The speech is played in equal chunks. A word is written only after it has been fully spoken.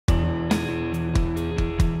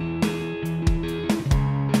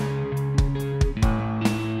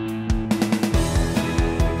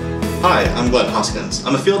Hi, I'm Glenn Hoskins.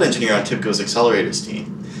 I'm a field engineer on TIBCO's Accelerators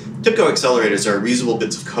team. TIBCO accelerators are reusable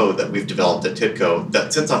bits of code that we've developed at TIBCO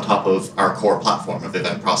that sits on top of our core platform of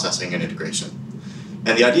event processing and integration.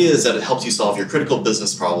 And the idea is that it helps you solve your critical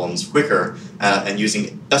business problems quicker and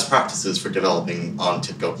using best practices for developing on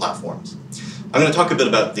TIBCO platforms. I'm going to talk a bit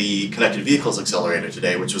about the Connected Vehicles Accelerator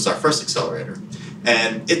today, which was our first accelerator.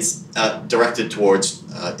 And it's directed towards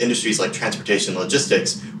industries like transportation and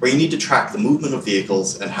logistics, where you need to track the movement of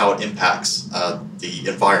vehicles and how it impacts the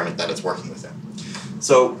environment that it's working within.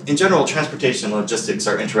 So in general, transportation and logistics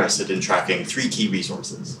are interested in tracking three key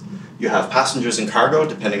resources. You have passengers and cargo,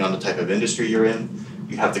 depending on the type of industry you're in.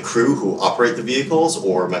 You have the crew who operate the vehicles,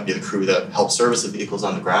 or might be the crew that helps service the vehicles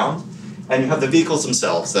on the ground. And you have the vehicles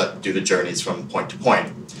themselves that do the journeys from point to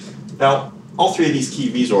point. Now, all three of these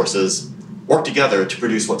key resources work together to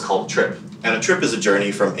produce what's called a trip. And a trip is a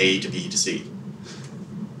journey from A to B to C.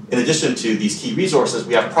 In addition to these key resources,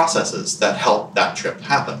 we have processes that help that trip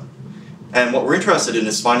happen. And what we're interested in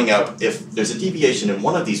is finding out if there's a deviation in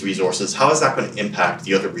one of these resources, how is that going to impact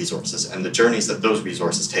the other resources and the journeys that those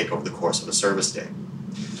resources take over the course of a service day.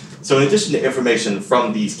 So in addition to information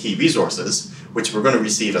from these key resources, which we're going to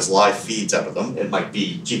receive as live feeds out of them, it might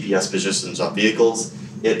be GPS positions on vehicles,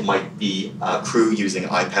 it might be crew using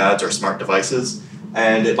iPads or smart devices,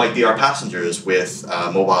 and it might be our passengers with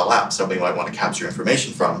mobile apps that we might want to capture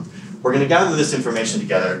information from. We're going to gather this information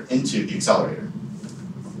together into the accelerator,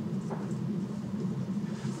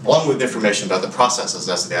 along with information about the processes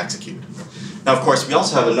as they execute. Now, of course, we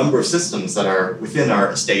also have a number of systems that are within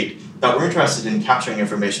our estate that we're interested in capturing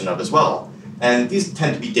information of as well. And these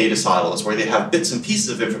tend to be data silos, where they have bits and pieces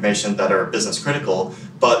of information that are business critical,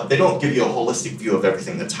 but they don't give you a holistic view of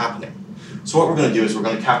everything that's happening. So what we're going to do is we're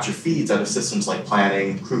going to capture feeds out of systems like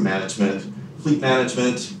planning, crew management, fleet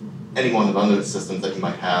management, any one of other systems that you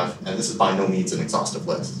might have, and this is by no means an exhaustive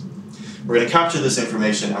list. We're going to capture this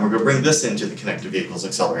information, and we're going to bring this into the Connected Vehicles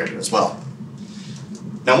Accelerator as well.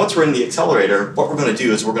 Now, once we're in the accelerator, what we're going to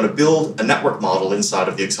do is we're going to build a network model inside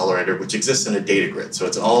of the accelerator, which exists in a data grid. So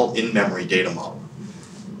it's an all in-memory data model.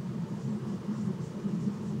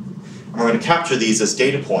 And we're going to capture these as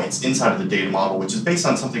data points inside of the data model, which is based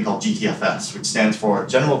on something called GTFS, which stands for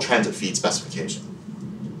General Transit Feed Specification.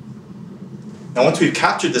 Now, once we've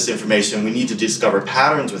captured this information, we need to discover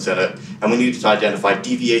patterns within it, and we need to identify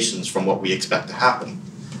deviations from what we expect to happen.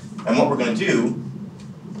 And what we're going to do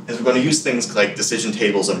is we're going to use things like decision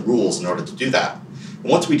tables and rules in order to do that. And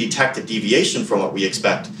once we detect a deviation from what we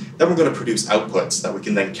expect, then we're going to produce outputs that we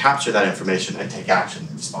can then capture that information and take action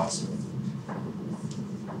in response to it.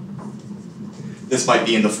 This might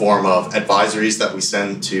be in the form of advisories that we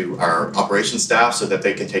send to our operations staff so that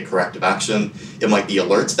they can take corrective action. It might be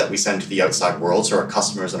alerts that we send to the outside world so our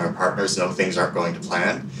customers and our partners know things aren't going to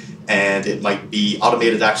plan. And it might be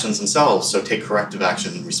automated actions themselves, so take corrective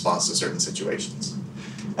action in response to certain situations.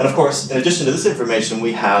 And of course, in addition to this information,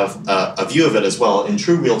 we have a view of it as well in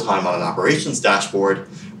true real time on an operations dashboard,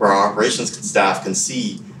 where our operations staff can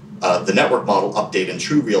see the network model update in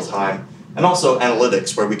true real time, and also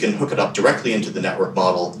analytics, where we can hook it up directly into the network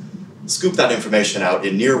model, scoop that information out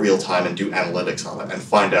in near real time and do analytics on it and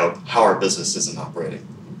find out how our business isn't operating.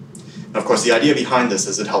 And of course, the idea behind this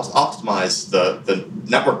is it helps optimize the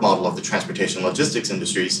network model of the transportation and logistics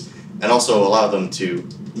industries, and also allow them to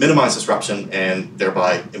minimize disruption and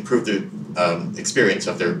thereby improve the experience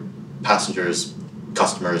of their passengers,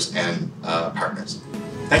 customers, and partners.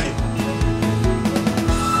 Thank you.